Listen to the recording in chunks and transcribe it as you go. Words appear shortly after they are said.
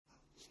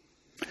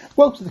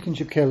Welcome to the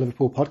Kinship Care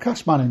Liverpool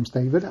podcast. My name's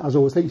David. As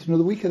always, take you through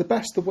another week of the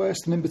best, the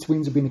worst, and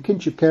in-betweens of being a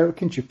kinship carer, a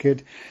kinship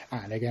kid,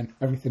 and again,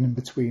 everything in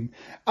between.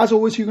 As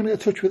always, you're going to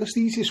get in touch with us.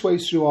 The easiest way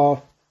is through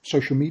our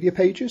social media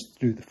pages,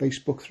 through the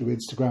Facebook, through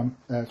Instagram,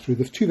 through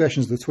the two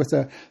versions of the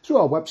Twitter, through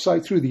our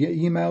website, through the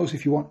emails.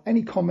 If you want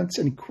any comments,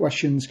 any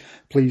questions,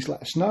 please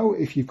let us know.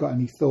 If you've got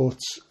any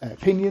thoughts,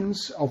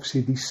 opinions, obviously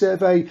the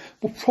survey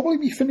will probably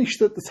be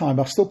finished at the time.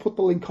 I'll still put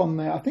the link on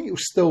there. I think it will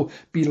still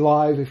be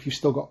live if you've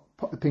still got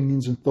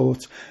opinions and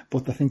thoughts,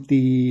 but I think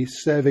the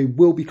survey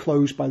will be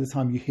closed by the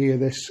time you hear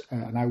this,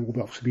 and I will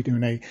obviously be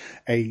doing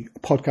a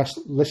podcast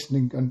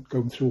listening and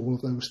going through all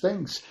of those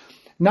things.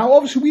 Now,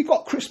 obviously, we've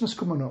got Christmas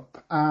coming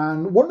up,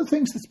 and one of the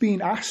things that's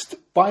been asked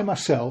by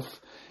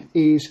myself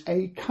is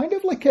a kind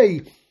of like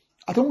I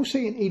don't want to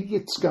say an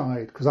idiot's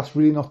guide, because that's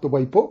really not the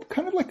way, but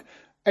kind of like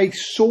a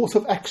sort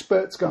of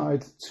expert's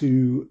guide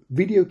to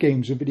video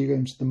games and video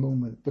games at the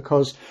moment,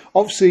 because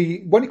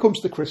obviously, when it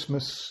comes to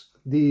Christmas,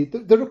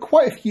 there are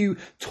quite a few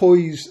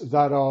toys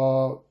that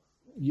are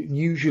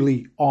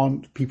usually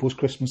on people's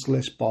Christmas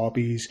list: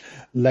 Barbies,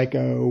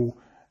 Lego,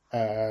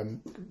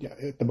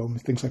 at the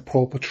moment, things like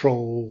Paw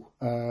Patrol.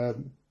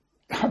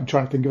 I'm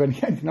trying to think of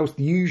anything else,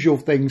 the usual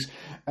things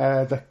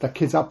that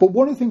kids have. But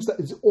one of the things that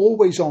is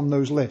always on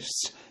those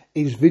lists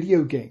is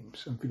video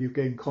games and video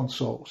game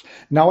consoles.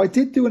 Now, I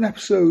did do an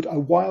episode a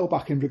while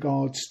back in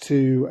regards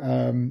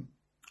to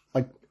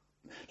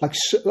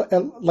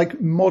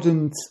like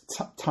modern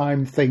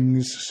time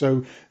things,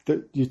 so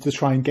that you to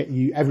try and get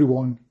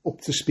everyone up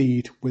to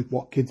speed with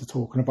what kids are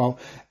talking about.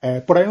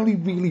 But I only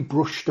really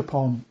brushed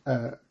upon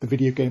the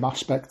video game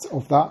aspect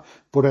of that.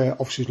 But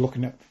obviously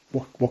looking at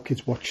what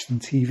kids watch on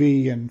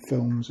TV and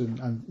films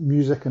and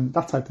music and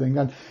that type of thing.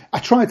 And I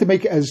tried to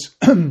make it as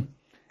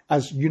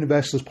as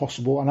universal as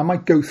possible, and I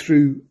might go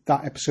through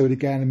that episode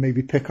again and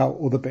maybe pick out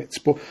other bits.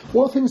 But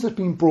one of the things that's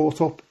been brought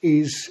up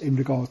is in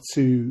regard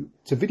to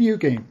video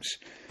games.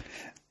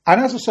 And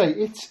as I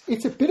say,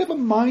 it's a bit of a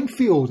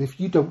minefield if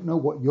you don't know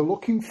what you're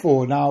looking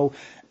for. Now,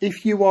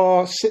 if you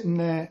are sitting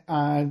there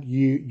and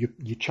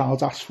your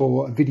child asks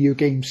for a video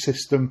game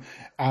system,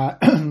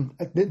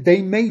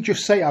 they may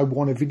just say, I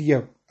want a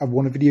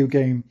video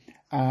game,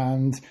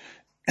 and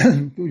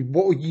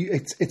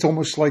it's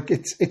almost like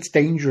it's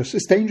dangerous.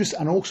 It's dangerous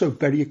and also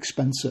very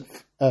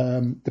expensive,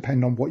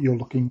 depending on what you're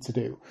looking to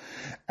do.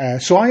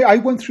 So I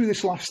went through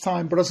this last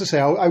time, but as I say,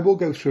 I will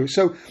go through.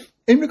 So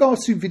in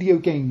regards to video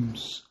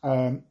games,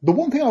 the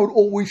one thing I would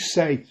always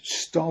say,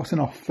 starting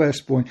off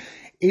first point,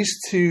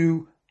 is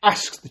to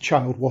ask the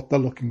child what they're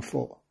looking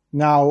for.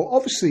 Now,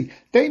 obviously,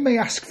 they may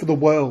ask for the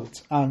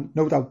world, and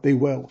no doubt they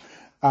will.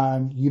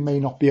 And you may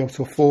not be able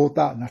to afford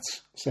that, and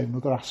that's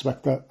another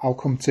aspect that I'll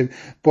come to.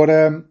 But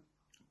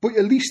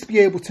at least be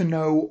able to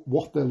know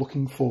what they're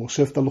looking for.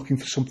 So if they're looking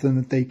for something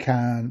that they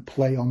can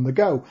play on the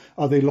go,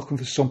 are they looking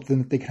for something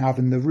that they can have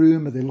in the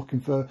room? Are they looking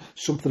for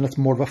something that's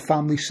more of a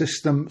family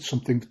system,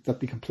 something that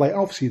they can play?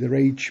 Obviously, their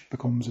age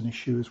becomes an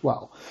issue as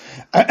well.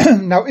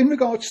 Now, in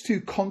regards to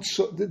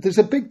console, there's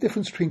a big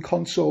difference between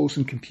consoles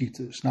and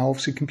computers. Now,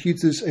 obviously,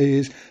 computers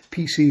is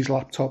PCs,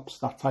 laptops,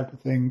 that type of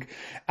thing.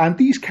 And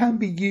these can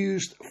be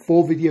used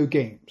for video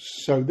games.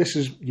 So this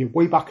is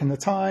way back in the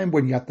time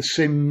when you had The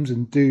Sims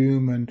and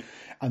Doom and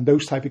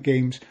those type of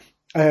games.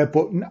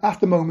 But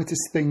at the moment,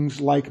 it's things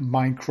like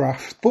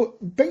Minecraft.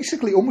 But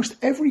basically, almost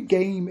every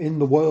game in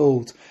the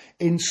world,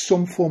 in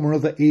some form or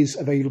other, is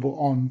available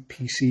on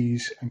PCs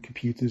and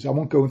computers. I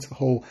won't go into the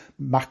whole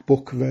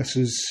MacBook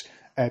versus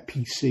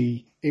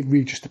PC. It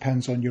really just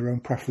depends on your own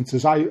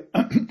preferences. I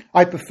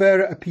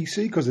prefer a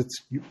PC because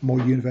it's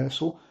more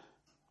universal.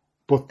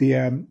 But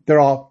there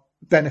are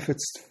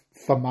benefits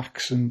for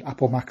Macs and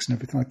Apple Macs and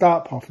everything like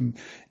that, apart from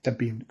them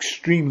being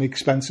extremely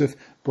expensive.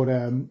 But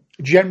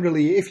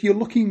generally, if you're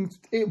looking,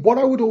 what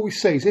I would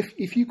always say is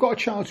if you've got a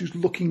child who's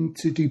looking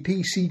to do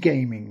PC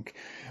gaming,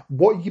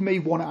 what you may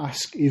want to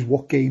ask is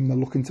what game they're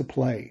looking to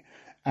play.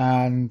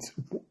 And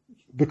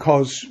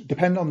because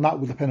depending on that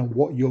will depend on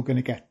what you're going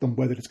to get them,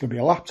 whether it's going to be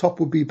a laptop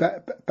would be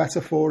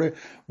better for it,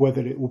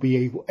 whether it will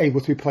be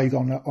able to be played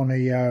on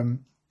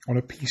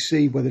a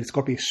PC, whether it's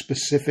got to be a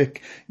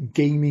specific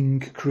gaming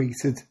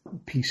created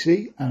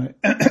PC. And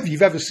if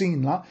you've ever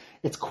seen that,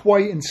 it's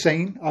quite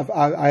insane.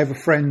 I have a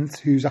friend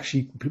who's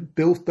actually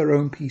built their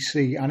own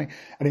PC, and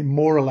it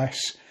more or less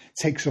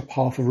takes up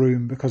half a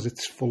room because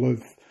it's full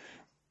of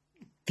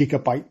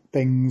gigabyte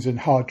things and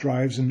hard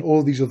drives and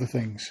all these other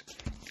things.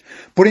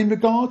 But in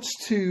regards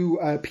to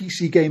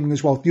PC gaming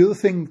as well, the other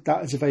thing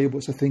that is available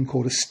is a thing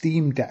called a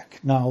Steam Deck.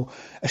 Now,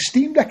 a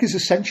Steam Deck is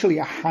essentially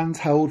a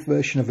handheld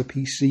version of a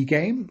PC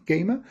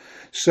gamer.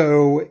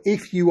 So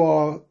if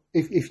you're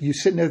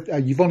sitting there,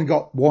 you've only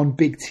got one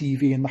big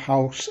TV in the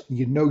house,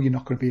 you're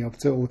not going to be able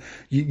to, or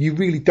you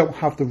really don't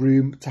have the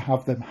room to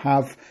have them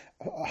have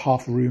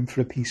half a room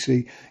for a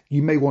PC,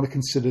 you may want to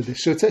consider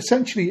this. So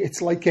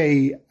it's like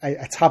a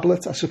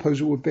tablet, I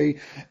suppose it would be,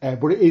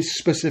 but it is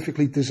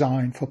specifically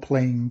designed for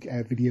playing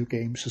video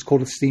games. It's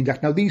called a Steam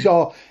Deck. Now, these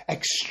are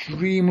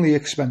extremely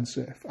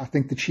expensive. I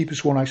think the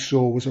cheapest one I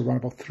saw was around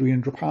about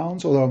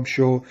 £300, although I'm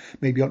sure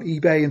maybe on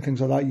eBay and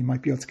things like that, you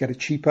might be able to get it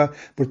cheaper,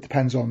 but it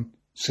depends on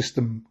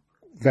system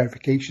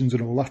verifications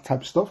and all that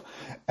type of stuff.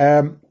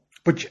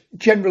 But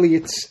generally,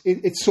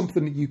 it's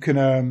something that you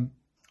can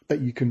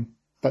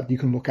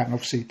look at, and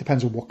obviously it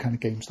depends on what kind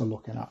of games they're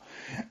looking at.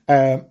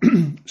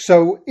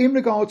 So in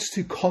regards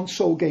to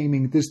console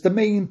gaming, there's the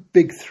main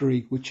big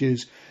three, which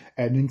is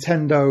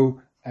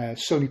Nintendo,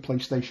 Sony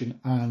PlayStation,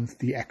 and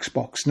the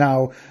Xbox.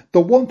 Now,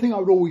 the one thing I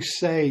would always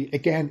say,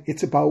 again,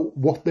 it's about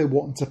what they're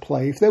wanting to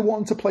play. If they're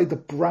wanting to play the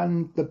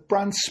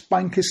brand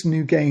spankest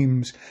new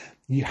games,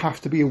 you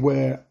have to be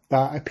aware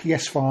that a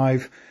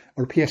PS5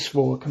 or a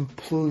PS4 are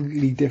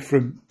completely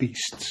different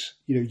beasts.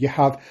 You know, you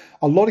have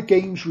a lot of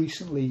games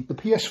recently. The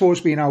PS4 has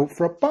been out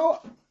for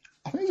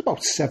I think it's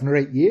about 7 or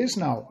 8 years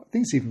now. I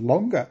think it's even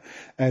longer.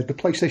 The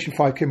PlayStation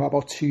 5 came out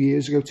about 3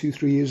 years ago.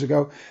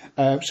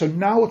 So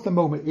now at the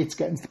moment, it's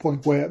getting to the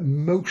point where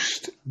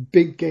most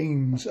big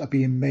games are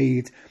being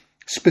made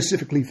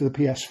specifically for the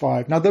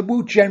PS5. Now, there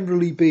will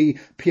generally be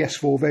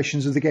PS4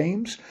 versions of the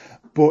games,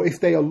 but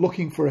if they are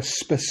looking for a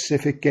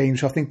specific game,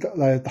 so I think that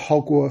the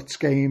Hogwarts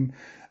game,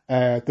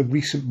 the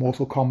recent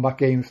Mortal Kombat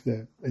game, if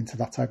they're into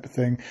that type of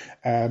thing,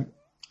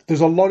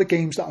 there's a lot of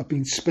games that have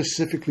been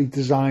specifically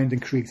designed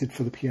and created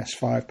for the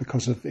PS5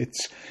 because of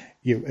its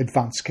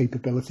advanced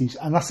capabilities.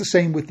 And that's the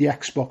same with the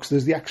Xbox.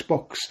 There's the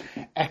Xbox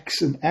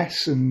X and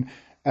S, and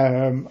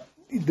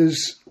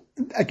there's,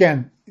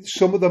 again,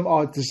 some of them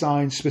are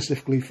designed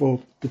specifically for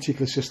a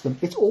particular system.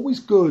 It's always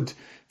good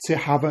to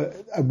have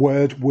a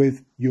word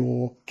with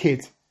your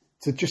kid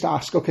to just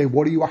ask, okay,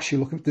 what are you actually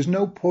looking for? There's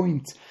no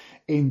point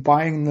in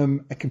buying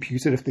them a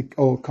computer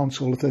or a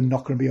console if they're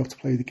not going to be able to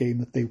play the game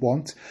that they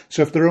want.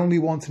 So if they're only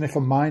wanting it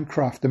for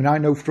Minecraft, I mean, I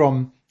know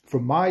from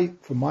my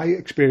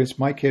experience,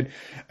 my kid,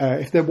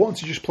 if they're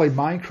wanting to just play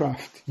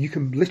Minecraft, you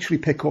can literally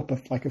pick up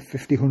like a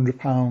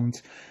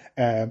 £50-100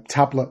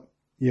 tablet,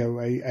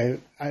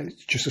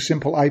 just a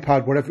simple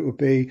iPad, whatever it would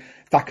be,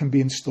 that can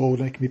be installed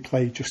and it can be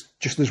played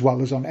just as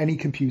well as on any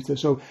computer.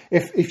 So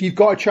if you've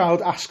got a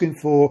child asking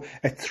for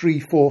a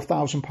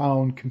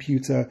 £3,000-4,000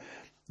 computer,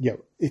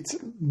 it's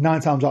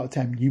 9 times out of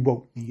 10 you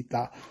won't need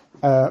that.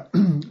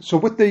 So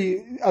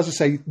as I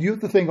say, the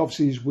other thing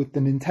obviously is with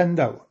the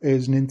Nintendo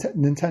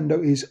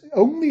is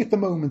only at the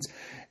moment,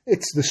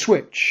 it's the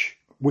Switch,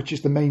 which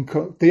is the main.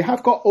 They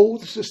have got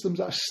older systems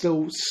that are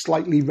still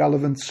slightly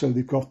relevant. So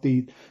they've got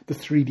the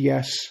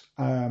 3DS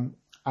and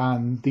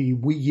the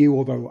Wii U,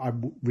 although I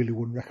really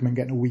wouldn't recommend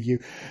getting a Wii U.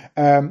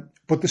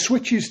 But the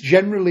Switch is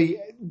generally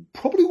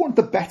probably one of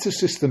the better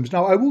systems.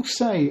 Now, I will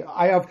say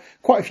I have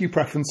quite a few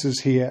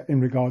preferences here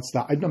in regards to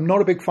that. I'm not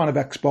a big fan of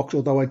Xbox,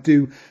 although I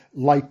do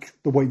like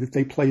the way that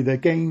they play their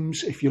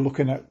games. If you're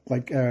looking at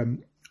like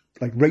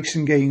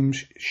racing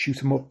games,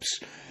 shoot 'em ups,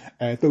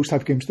 those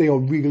type of games, they are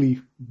really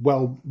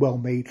well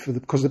made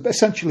because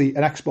essentially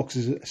an Xbox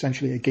is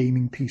essentially a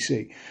gaming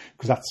PC,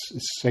 because that's the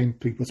same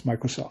people as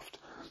Microsoft.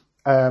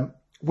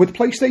 With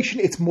PlayStation,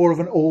 it's more of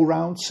an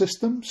all-round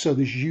system. So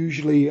there's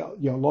usually a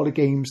lot of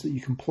games that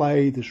you can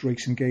play. There's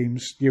racing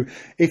games. You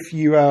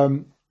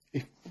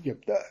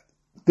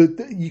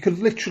could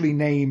literally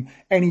name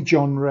any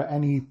genre,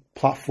 any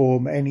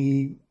platform,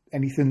 anything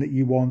that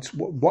you want,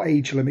 what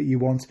age limit you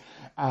want,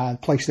 and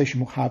PlayStation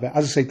will have it.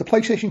 As I say, the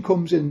PlayStation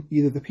comes in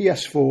either the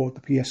PS4 or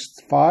the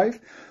PS5.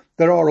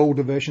 There are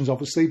older versions,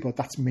 obviously, but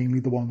that's mainly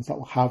the ones that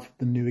will have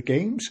the newer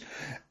games.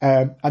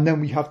 And then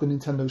we have the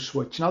Nintendo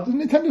Switch. Now, the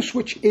Nintendo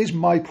Switch is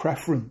my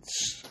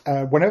preference.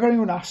 Whenever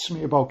anyone asks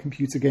me about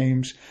computer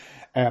games,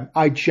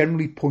 I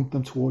generally point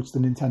them towards the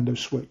Nintendo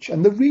Switch.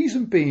 And the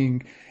reason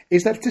being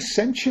is that it's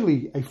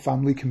essentially a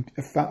family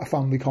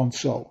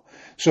console.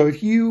 So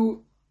if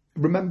you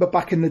remember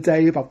back in the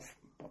day, I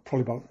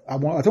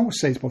don't want to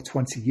say it's about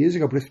 20 years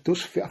ago, but it does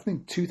fit, I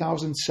think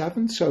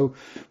 2007. So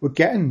we're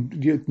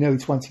getting nearly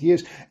 20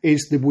 years,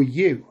 is the Wii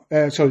U. The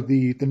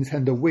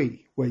Nintendo Wii,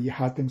 where you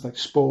had things like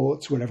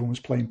sports, where everyone was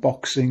playing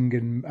boxing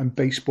and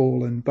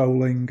baseball and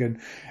bowling.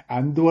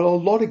 And there were a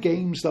lot of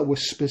games that were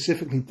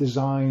specifically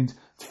designed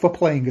for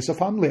playing as a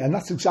family. And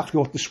that's exactly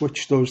what the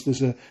Switch does.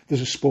 There's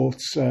a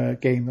sports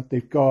game that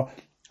they've got.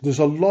 There's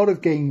a lot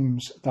of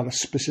games that are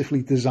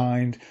specifically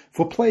designed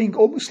for playing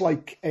almost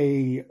like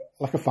a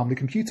family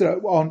computer.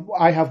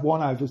 I have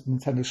one. I have a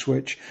Nintendo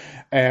Switch.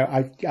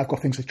 I've got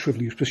things like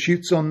Trivial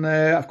Pursuits on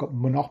there. I've got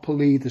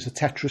Monopoly. There's a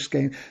Tetris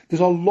game. There's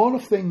a lot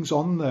of things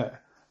on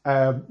there.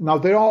 Now,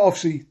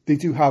 they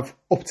do have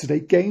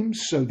up-to-date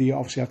games. So they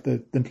obviously have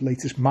the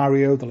latest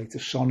Mario, the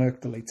latest Sonic,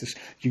 the latest.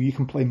 You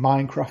can play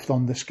Minecraft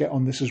on this. Get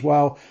on this as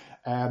well.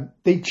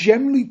 They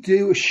generally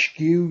do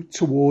eschew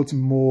towards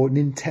more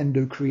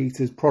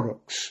Nintendo-created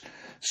products.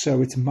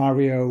 So it's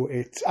Mario,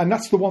 and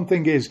that's the one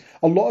thing is,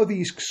 a lot of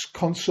these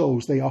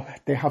consoles, they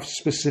have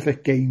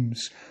specific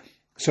games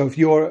So if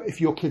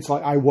your kid's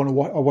like, I want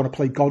to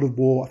play God of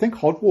War, I think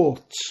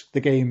Hogwarts,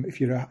 the game, if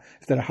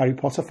they're a Harry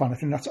Potter fan, I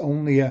think that's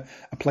only a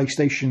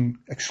PlayStation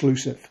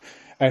exclusive.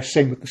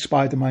 Same with the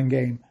Spider-Man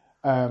game.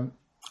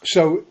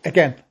 So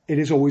again, it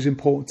is always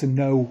important to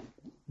know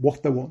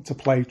what they want to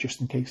play,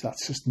 just in case that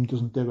system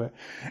doesn't do it.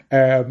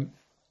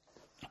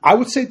 I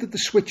would say that the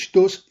Switch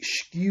does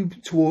skew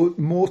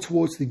more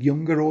towards the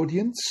younger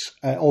audience,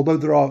 although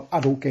there are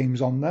adult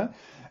games on there,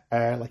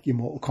 like your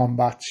Mortal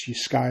Kombat, your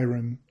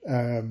Skyrim,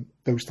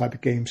 those type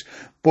of games.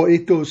 But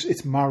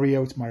it's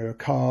Mario, it's Mario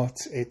Kart,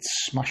 it's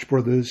Smash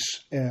Brothers.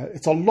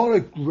 It's a lot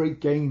of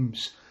great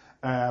games.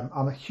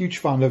 I'm a huge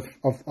fan of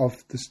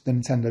the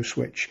Nintendo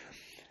Switch.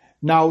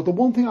 Now, the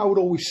one thing I would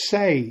always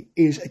say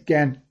is,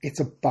 again, it's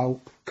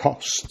about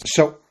cost.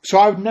 So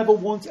I would never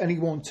want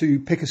anyone to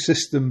pick a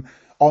system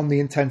on the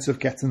intent of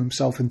getting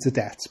themselves into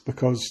debt,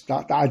 because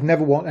I'd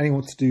never want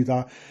anyone to do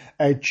that.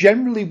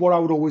 Generally, what I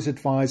would always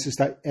advise is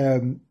that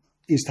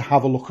is to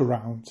have a look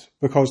around,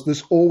 because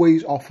there's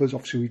always offers.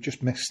 Obviously, we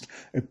just missed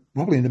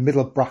probably in the middle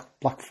of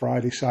Black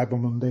Friday, Cyber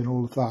Monday, and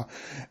all of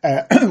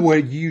that, where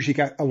you usually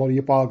get a lot of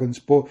your bargains.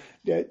 But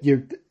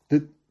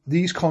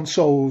these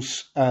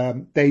consoles,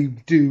 they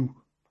do,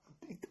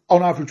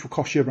 on average, will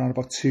cost you around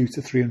about £200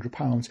 to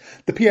 £300.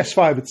 The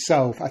PS5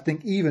 itself, I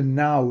think, even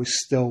now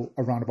is still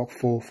around about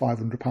 £400 or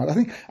 £500. I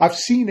think I've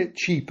seen it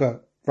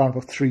cheaper, around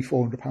about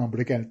 £300-400. But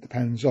again, it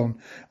depends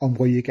on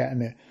where you're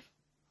getting it.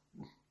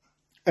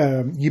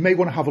 You may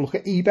want to have a look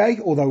at eBay,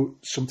 although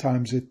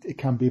sometimes it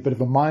can be a bit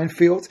of a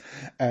minefield.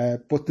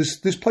 But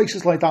there's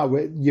places like that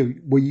where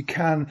you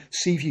can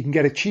see if you can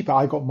get it cheaper.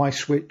 I got my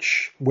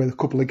Switch with a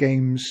couple of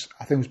games.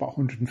 I think it was about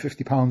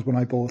 £150 when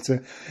I bought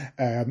it.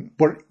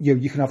 But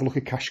you can have a look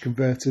at Cash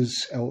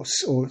Converters or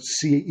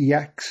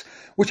CEX,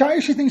 which I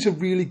actually think is a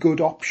really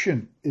good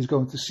option, is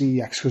going to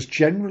CEX, because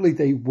generally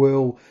they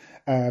will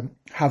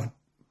have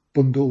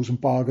bundles and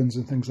bargains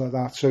and things like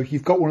that. So if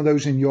you've got one of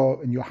those in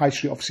your high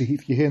street, obviously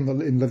if you're here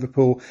in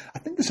Liverpool, I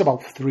think there's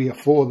about 3 or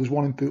 4. There's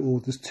one in Bootle,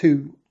 there's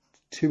two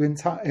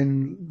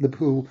in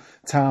Liverpool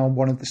town,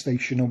 one at the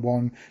station and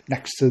one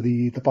next to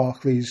the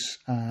Barclays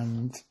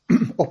and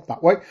up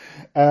that way.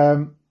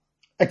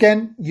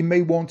 Again, you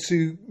may want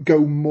to go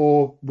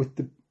more with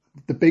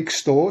the big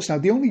stores. Now,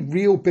 the only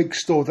real big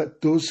store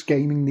that does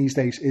gaming these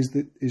days is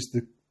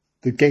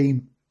the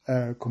game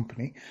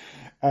company.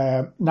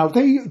 Now,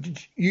 they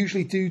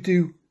usually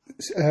do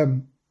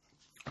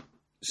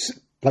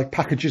like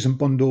packages and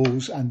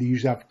bundles, and they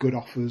usually have good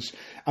offers.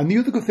 And the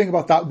other good thing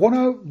about that,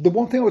 the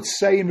one thing I would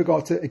say in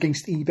regard to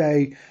against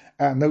eBay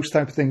and those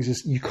type of things,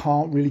 is you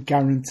can't really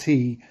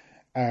guarantee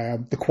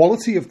the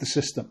quality of the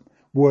system.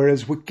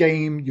 Whereas with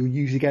game, you'll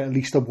usually get at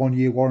least a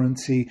 1-year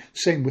warranty.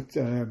 Same with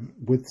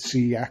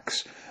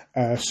CEX.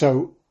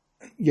 So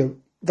the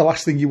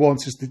last thing you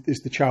want is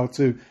the child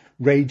to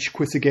rage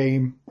quit a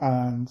game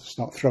and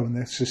start throwing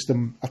the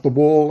system at the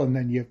wall, and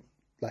then you're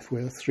left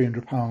with a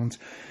 £300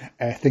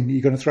 thing that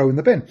you're going to throw in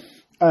the bin.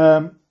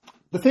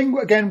 The thing,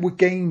 again, with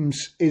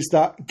games is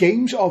that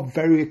games are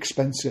very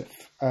expensive.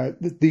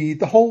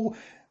 The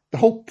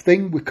whole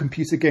thing with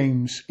computer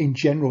games in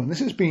general, and this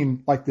has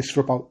been like this for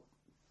about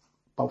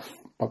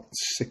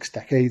 6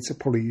 decades, or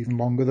probably even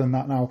longer than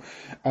that now,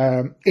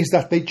 is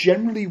that they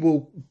generally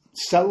will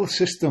sell the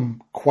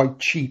system quite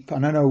cheap.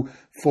 And I know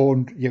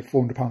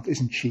 £400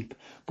 isn't cheap,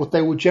 but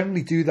they will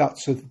generally do that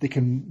so that they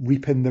can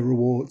reap in the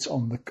rewards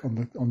on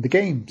the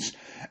games.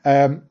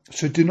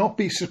 So do not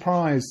be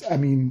surprised. I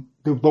mean,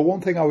 the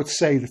one thing I would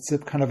say that's a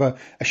kind of a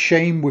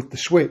shame with the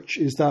Switch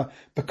is that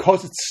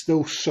because it's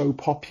still so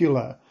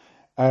popular,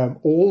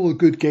 all the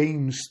good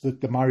games,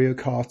 the Mario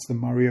Kart, the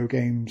Mario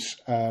games,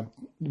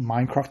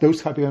 Minecraft,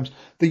 those type of games,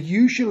 they're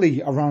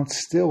usually around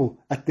still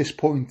at this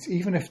point.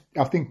 Even if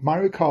I think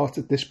Mario Kart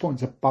at this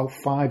point is about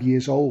 5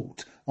 years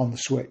old on the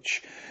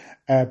Switch,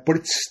 but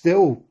it's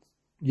still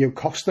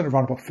costing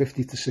around about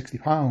 £50 to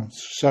 £60.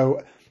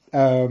 So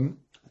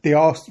they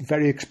are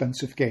very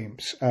expensive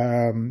games.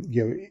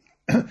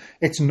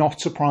 It's not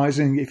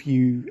surprising if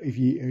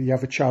you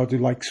have a child who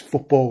likes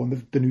football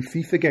and the new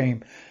FIFA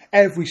game.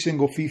 Every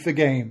single FIFA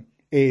game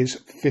is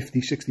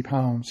 £50,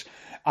 £60.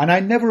 And I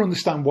never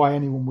understand why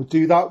anyone would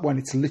do that when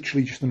it's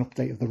literally just an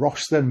update of the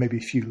roster and maybe a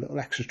few little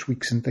extra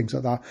tweaks and things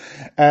like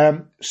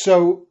that.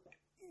 So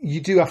you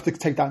do have to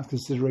take that into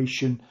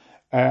consideration.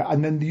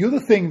 And then the other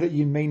thing that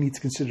you may need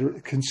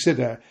to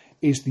consider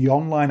is the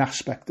online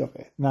aspect of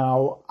it.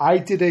 Now, I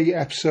did an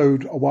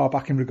episode a while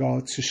back in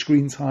regards to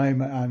screen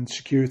time and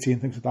security and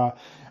things like that.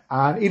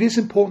 And it is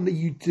important that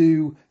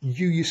you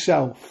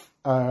yourself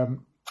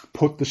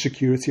put the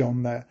security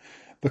on there,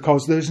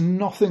 because there's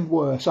nothing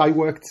worse. I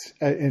worked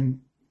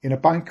in a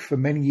bank for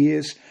many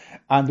years,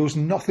 and there was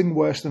nothing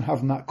worse than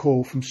having that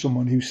call from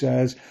someone who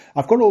says,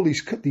 I've got all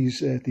these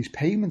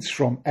payments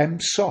from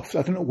MSoft.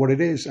 I don't know what it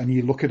is. And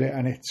you look at it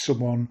and it's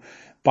someone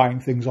buying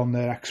things on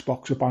their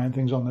Xbox or buying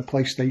things on their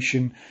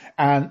PlayStation,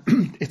 and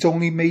it's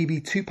only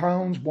maybe £2,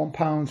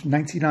 £1,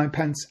 99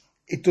 pence.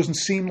 It doesn't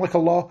seem like a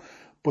lot,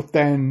 but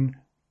then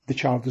the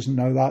child doesn't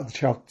know that. The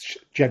child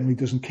generally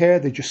doesn't care.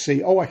 They just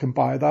say, oh, I can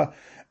buy that.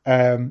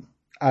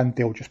 and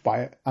they'll just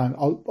buy it. And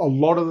a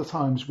lot of the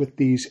times with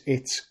these,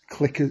 it's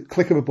click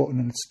of a button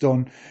and it's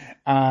done.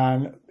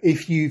 And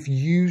if you've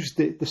used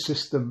the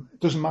system, it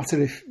doesn't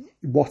matter if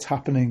what's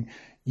happening,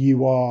 you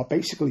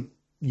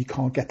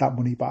can't get that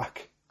money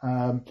back.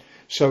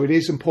 So it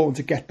is important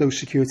to get those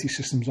security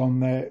systems on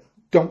there.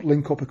 Don't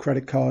link up a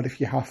credit card if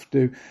you have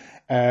to.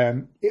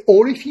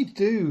 Or if you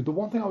do, the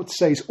one thing I would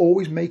say is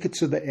always make it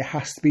so that it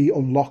has to be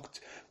unlocked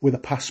with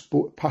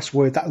a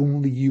password that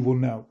only you will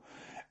know.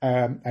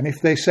 And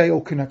if they say,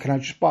 "Oh, can I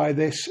just buy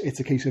this?" It's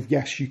a case of,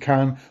 yes, you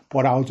can,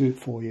 but I'll do it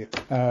for you.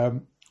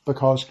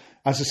 Because,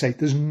 as I say,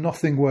 there's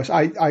nothing worse.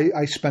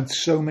 I spent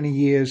so many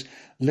years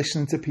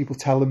listening to people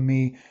telling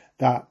me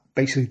that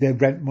basically their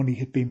rent money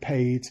had been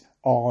paid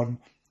on,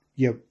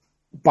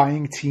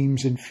 buying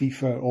teams in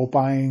FIFA or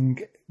buying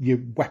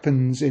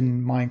weapons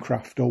in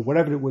Minecraft or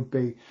whatever it would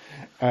be.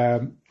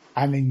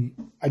 And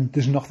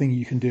there's nothing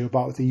you can do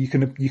about it. You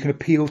can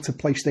appeal to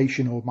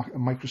PlayStation or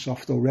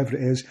Microsoft or wherever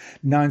it is.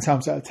 9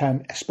 times out of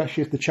 10,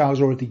 especially if the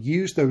child's already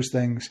used those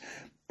things,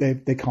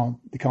 they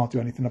can't do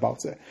anything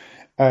about it.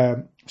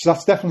 So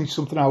that's definitely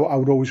something I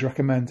would always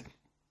recommend.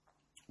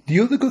 The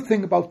other good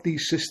thing about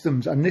these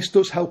systems, and this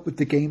does help with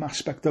the game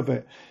aspect of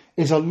it,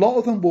 is a lot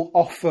of them will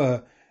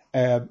offer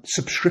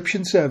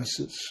subscription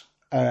services,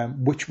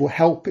 which will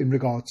help in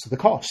regards to the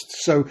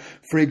costs. So,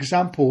 for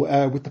example,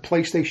 with the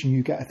PlayStation,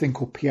 you get a thing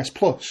called PS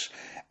Plus,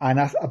 and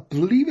I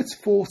believe it's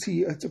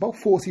about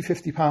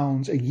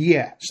 £40-50 a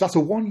year. So that's a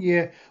one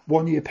year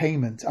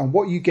payment. And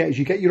what you get is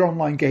you get your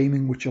online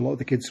gaming, which a lot of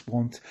the kids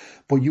want,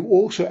 but you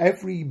also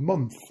every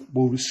month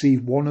will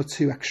receive 1 or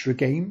 2 extra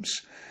games.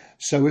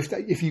 So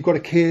if you've got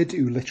a kid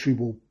who literally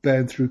will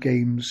burn through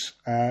games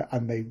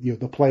and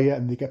they'll play it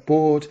and they get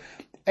bored,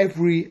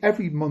 every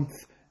month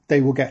they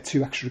will get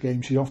 2 extra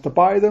games. You don't have to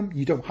buy them.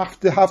 You don't have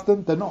to have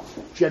them. They're not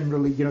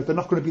generally, they're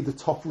not going to be the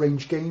top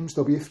range games.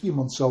 They'll be a few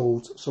months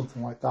old,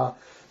 something like that.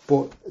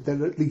 But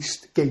they're at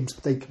least games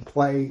that they can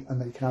play and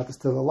they can add this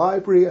to the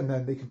library and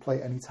then they can play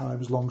any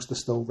time as long as they're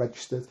still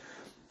registered.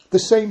 The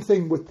same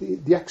thing with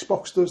the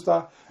Xbox does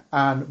that.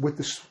 And with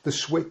the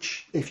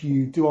Switch, if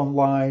you do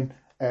online,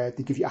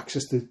 they give you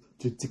access to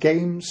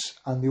games,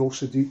 and they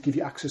also do give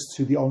you access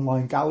to the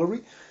online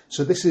gallery.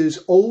 So this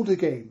is older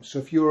games. So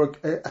if you're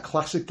a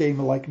classic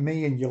gamer like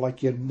me and you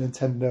like your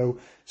Nintendo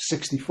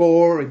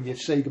 64 and your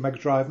Sega Mega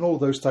Drive and all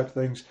those type of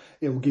things,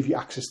 it will give you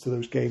access to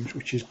those games,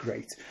 which is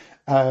great.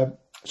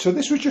 So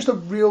this was just a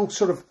real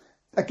sort of,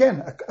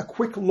 again, a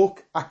quick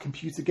look at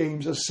computer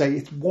games. As I say,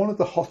 it's one of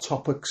the hot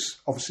topics,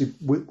 obviously,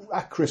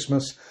 at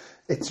Christmas.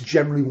 It's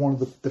generally one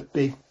of the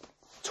big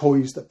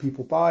toys that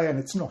people buy, and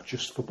it's not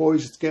just for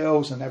boys, it's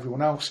girls and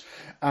everyone else.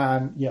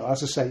 And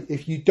as I say,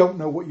 if you don't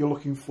know what you're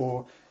looking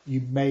for,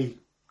 you may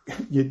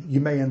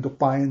end up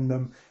buying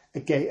them a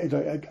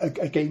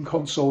game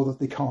console that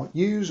they can't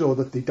use or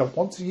that they don't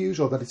want to use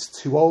or that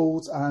it's too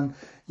old. And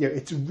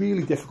it's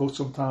really difficult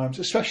sometimes,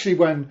 especially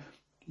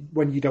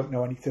when you don't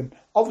know anything.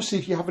 Obviously,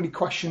 if you have any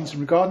questions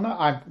regarding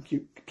that,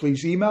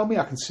 please email me.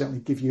 I can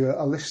certainly give you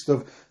a list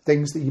of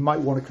things that you might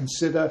want to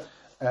consider.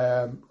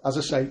 As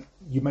I say,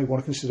 you may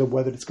want to consider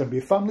whether it's going to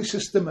be a family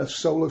system, a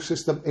solo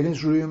system in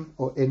his room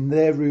or in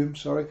their room,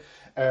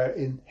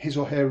 in his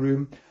or her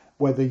room,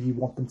 whether you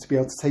want them to be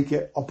able to take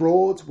it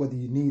abroad, whether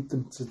you need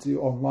them to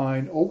do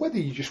online, or whether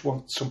you just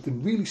want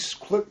something really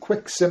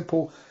quick,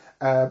 simple,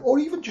 or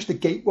even just a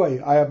gateway.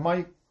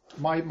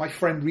 My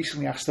friend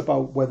recently asked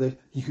about whether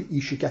you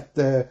should get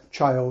the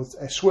child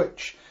a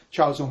Switch.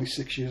 Child's only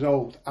 6 years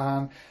old,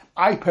 and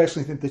I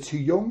personally think they're too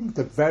young.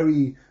 They're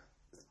very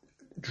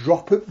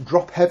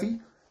drop heavy.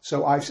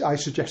 So I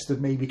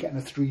suggested maybe getting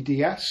a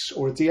 3DS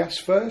or a DS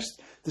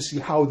first to see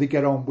how they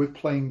get on with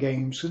playing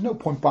games. There's no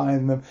point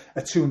buying them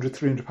a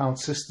 £200-300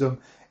 system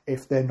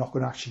if they're not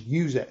going to actually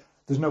use it.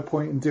 There's no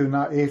point in doing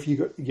that if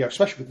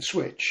especially with the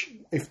Switch,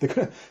 if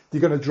they're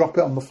going to drop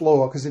it on the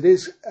floor, because it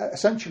is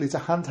essentially it's a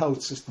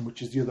handheld system,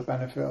 which is the other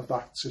benefit of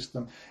that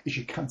system is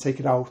you can take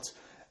it out.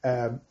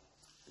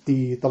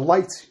 The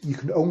Lite, you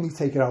can only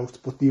take it out,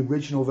 but the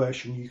original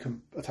version you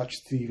can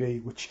attach to the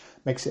TV, which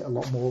makes it a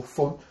lot more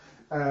fun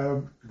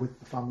with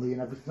the family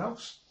and everything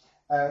else.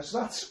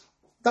 So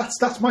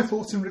that's my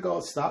thoughts in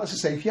regards to that. As I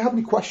say, if you have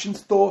any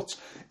questions, thoughts,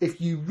 if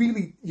you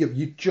really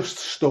you're just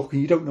stuck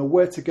and you don't know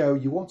where to go,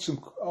 you want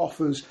some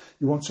offers,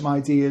 you want some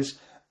ideas,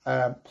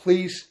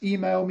 please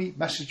email me,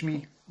 message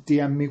me,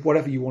 DM me,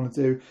 whatever you want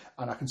to do,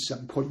 and I can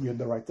certainly point you in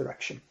the right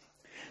direction.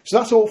 So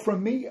that's all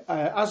from me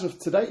as of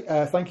today.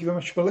 Thank you very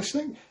much for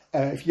listening.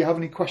 If you have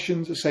any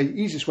questions,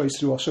 easiest way is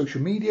through our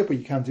social media, but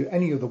you can do it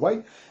any other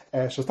way.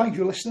 So thank you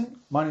for listening.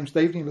 My name's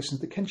David and you listen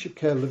to the Kinship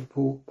Care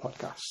Liverpool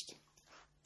podcast.